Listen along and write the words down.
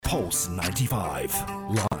Pulse 95.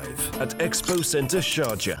 Live at Expo Centre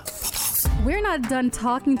Sharjah. We're not done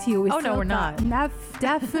talking to you. No, we're not.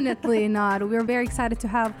 Definitely not. We're very excited to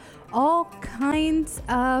have all kinds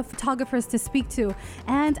of photographers to speak to.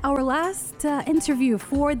 And our last interview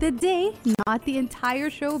for the day, not the entire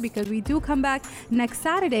show because we do come back next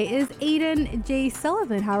Saturday, is Aidan J.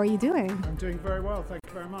 Sullivan. How are you doing? I'm doing very well. Thank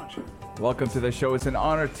you very much. Welcome to the show. It's an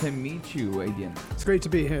honor to meet you, Aidan. It's great to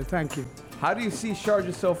be here. Thank you. How do you see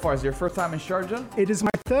Sharjah so far? Is it your first time in Sharjah? It is my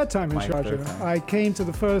third time in Third Sharjah. time. I came to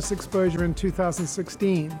the first exposure in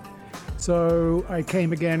 2016. So I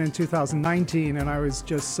came again in 2019 and I was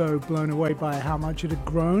just so blown away by how much it had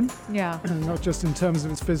grown. Yeah. And not just in terms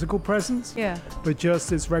of its physical presence, Yeah. but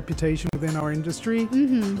just its reputation within our industry.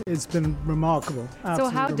 It's been remarkable. So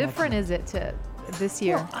how different is it to this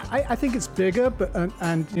year? Well, I think it's bigger, but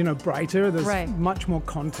and you know, brighter. There's Right. much more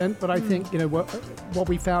content. But I think what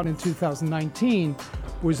we found in 2019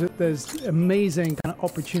 was that there's amazing kind of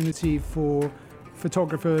opportunity for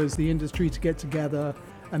photographers, the industry to get together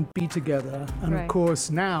and be together. And Right. of course,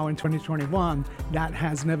 now in 2021, that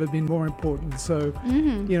has never been more important. So,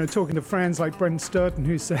 talking to friends like Brendan Sturton,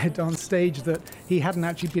 who said on stage that he hadn't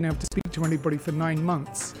actually been able to speak to anybody for 9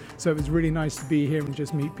 months. So it was really nice to be here and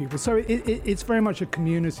just meet people. So it's very much a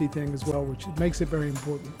community thing as well, which makes it very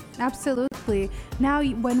important. Absolutely. Now,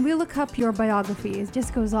 when we look up your biography, it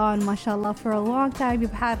just goes on, mashallah, for a long time.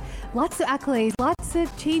 You've had lots of accolades, lots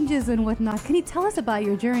of changes and whatnot. Can you tell us about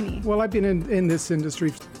your journey? Well, I've been in this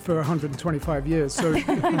industry for 125 years, so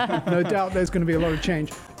no doubt there's going to be a lot of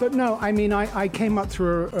change. But no, I mean, I came up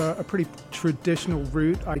through a pretty traditional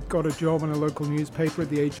route. I got a job in a local newspaper at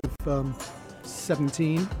the age of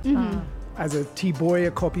 17. As a T-boy,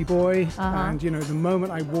 a copy boy. And, the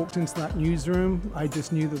moment I walked into that newsroom, I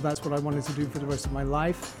just knew that that's what I wanted to do for the rest of my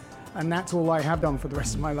life. And that's all I have done for the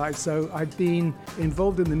rest of my life. So I've been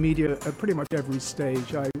involved in the media at pretty much every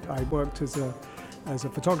stage. I worked as a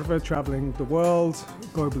photographer traveling the world,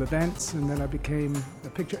 global events, and then I became a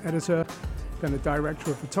picture editor, then a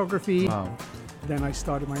director of photography. Wow. Then I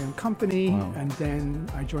started my own company, Wow. and then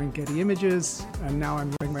I joined Getty Images, and now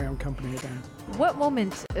I'm running my own company again. What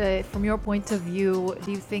moment, from your point of view, do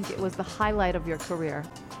you think it was the highlight of your career?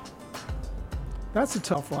 That's a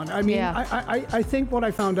tough one. I mean, Yeah. I think what I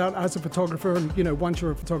found out as a photographer, and once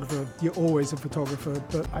you're a photographer, you're always a photographer,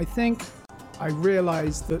 but I think I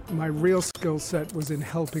realized that my real skill set was in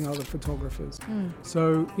helping other photographers.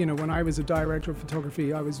 So, when I was a director of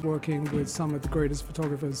photography, I was working with some of the greatest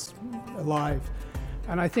photographers alive.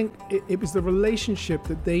 And I think it was the relationship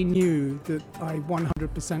that they knew that I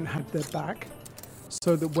 100% had their back,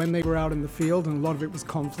 so that when they were out in the field, and a lot of it was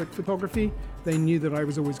conflict photography, they knew that I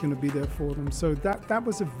was always going to be there for them. So that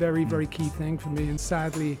was a very, very key thing for me. And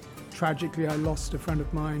sadly, tragically, I lost a friend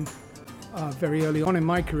of mine very early on in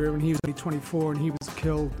my career when he was only 24 and he was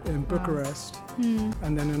killed in Bucharest.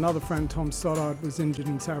 And then another friend, Tom Stoddard, was injured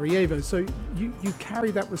in Sarajevo. So you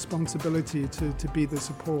carry that responsibility to be the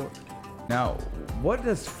support. Now, what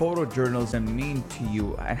does photojournalism mean to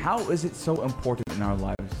you, and how is it so important in our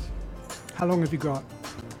lives? How long have you got?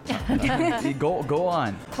 Go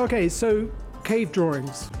on. Okay, so cave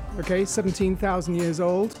drawings, 17,000 years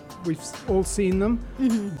old. We've all seen them.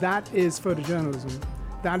 That is photojournalism.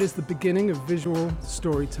 That is the beginning of visual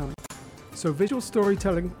storytelling. So visual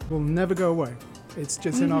storytelling will never go away. It's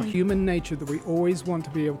just in our human nature that we always want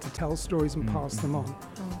to be able to tell stories and pass them on.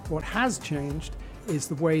 What has changed is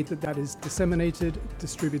the way that is disseminated,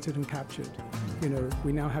 distributed, and captured.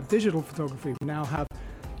 We now have digital photography. We now have,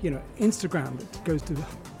 Instagram that goes to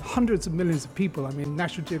hundreds of millions of people. I mean,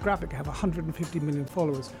 National Geographic have 150 million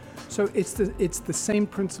followers. So it's the same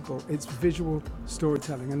principle. It's visual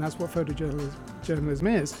storytelling, and that's what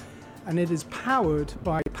photojournalism is. And it is powered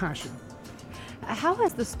by passion. How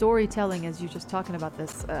has the storytelling, as you're just talking about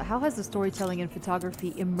this, how has the storytelling in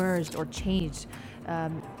photography emerged or changed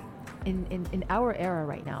in our era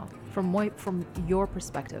right now, from your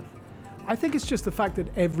perspective? I think it's just the fact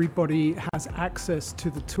that everybody has access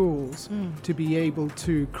to the tools to be able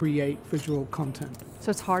to create visual content.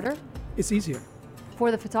 So it's harder It's easier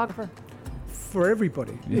for the photographer. for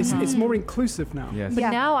everybody. It's more inclusive now. Yes. But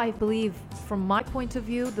Yeah. now I believe, from my point of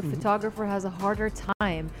view, the photographer has a harder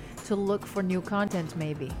time to look for new content,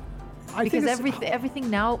 maybe. I Because think everything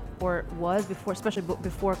now, or was before, especially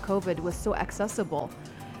before COVID, was so accessible,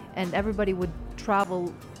 and everybody would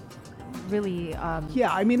travel really.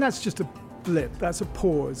 Yeah, I mean, that's just a blip. That's a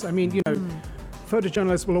pause. I mean,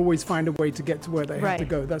 photojournalists will always find a way to get to where they have to Right.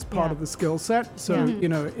 go. That's part Yeah. of the skill set. So,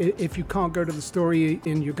 Yeah. if you can't go to the story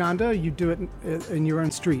in Uganda, you do it in your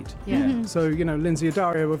own street. Yeah. So, Lindsay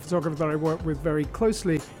Adario, a photographer that I work with very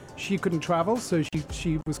closely, she couldn't travel, so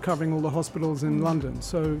she was covering all the hospitals in London.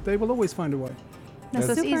 So they will always find a way. That's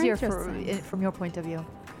So it's super easier interesting. from your point of view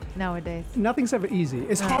nowadays. Nothing's ever easy.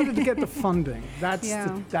 It's harder to get the funding. That's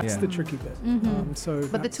Yeah. that's Yeah. the tricky bit. So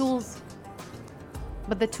But the tools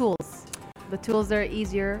they're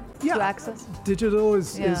easier Yeah. to access. digital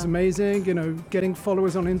is Yeah. amazing. Getting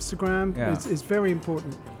followers on Instagram Yeah. is very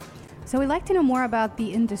important. So we'd like to know more about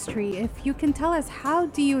the industry. If you can tell us, how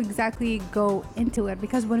do you exactly go into it?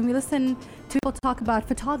 Because when we listen to people talk about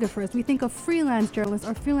photographers, we think of freelance journalists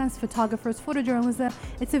or freelance photographers, photojournalism.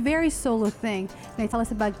 It's a very solo thing. Can you tell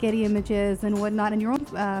us about Getty Images and whatnot and your own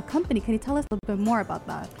company? Can you tell us a little bit more about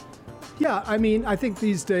that? Yeah, I mean, I think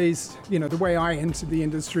these days, the way I entered the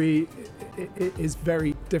industry is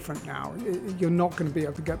very different now. You're not going to be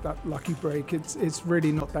able to get that lucky break. It's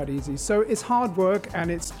really not that easy. So it's hard work,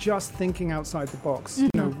 and it's just thinking outside the box.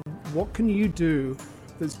 What can you do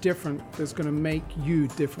that's different, that's going to make you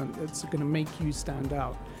different, that's going to make you stand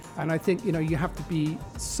out? And I think, you have to be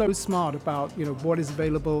so smart about, what is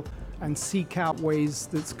available and seek out ways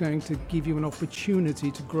that's going to give you an opportunity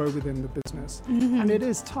to grow within the business. And it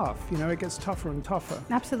is tough, it gets tougher and tougher.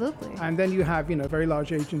 Absolutely. And then you have, very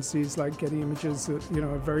large agencies like Getty Images that,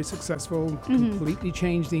 are very successful, completely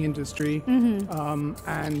changed the industry, are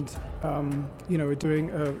doing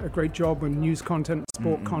a great job on news content,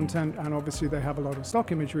 sport content, and obviously they have a lot of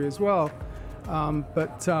stock imagery as well.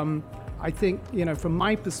 I think, from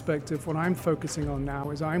my perspective, what I'm focusing on now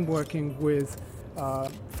is I'm working with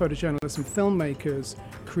photojournalists and filmmakers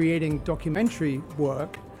creating documentary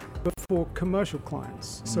work, but for commercial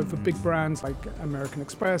clients. So for big brands like American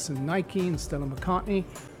Express and Nike and Stella McCartney,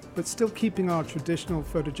 but still keeping our traditional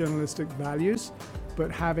photojournalistic values,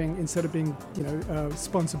 but having, instead of being,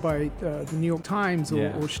 sponsored by the New York Times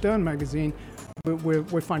or Stern magazine,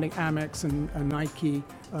 we're finding Amex and Nike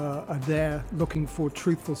are there looking for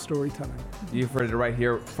truthful storytelling. You've heard it right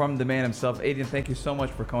here from the man himself. Aidan, thank you so much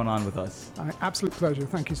for coming on with us. Absolute pleasure.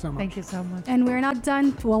 Thank you so much. Thank you so much. And we're not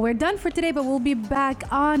done. Well, we're done for today, but we'll be back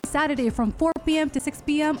on Saturday from 4 p.m. to 6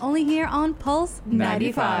 p.m. only here on Pulse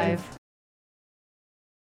 95.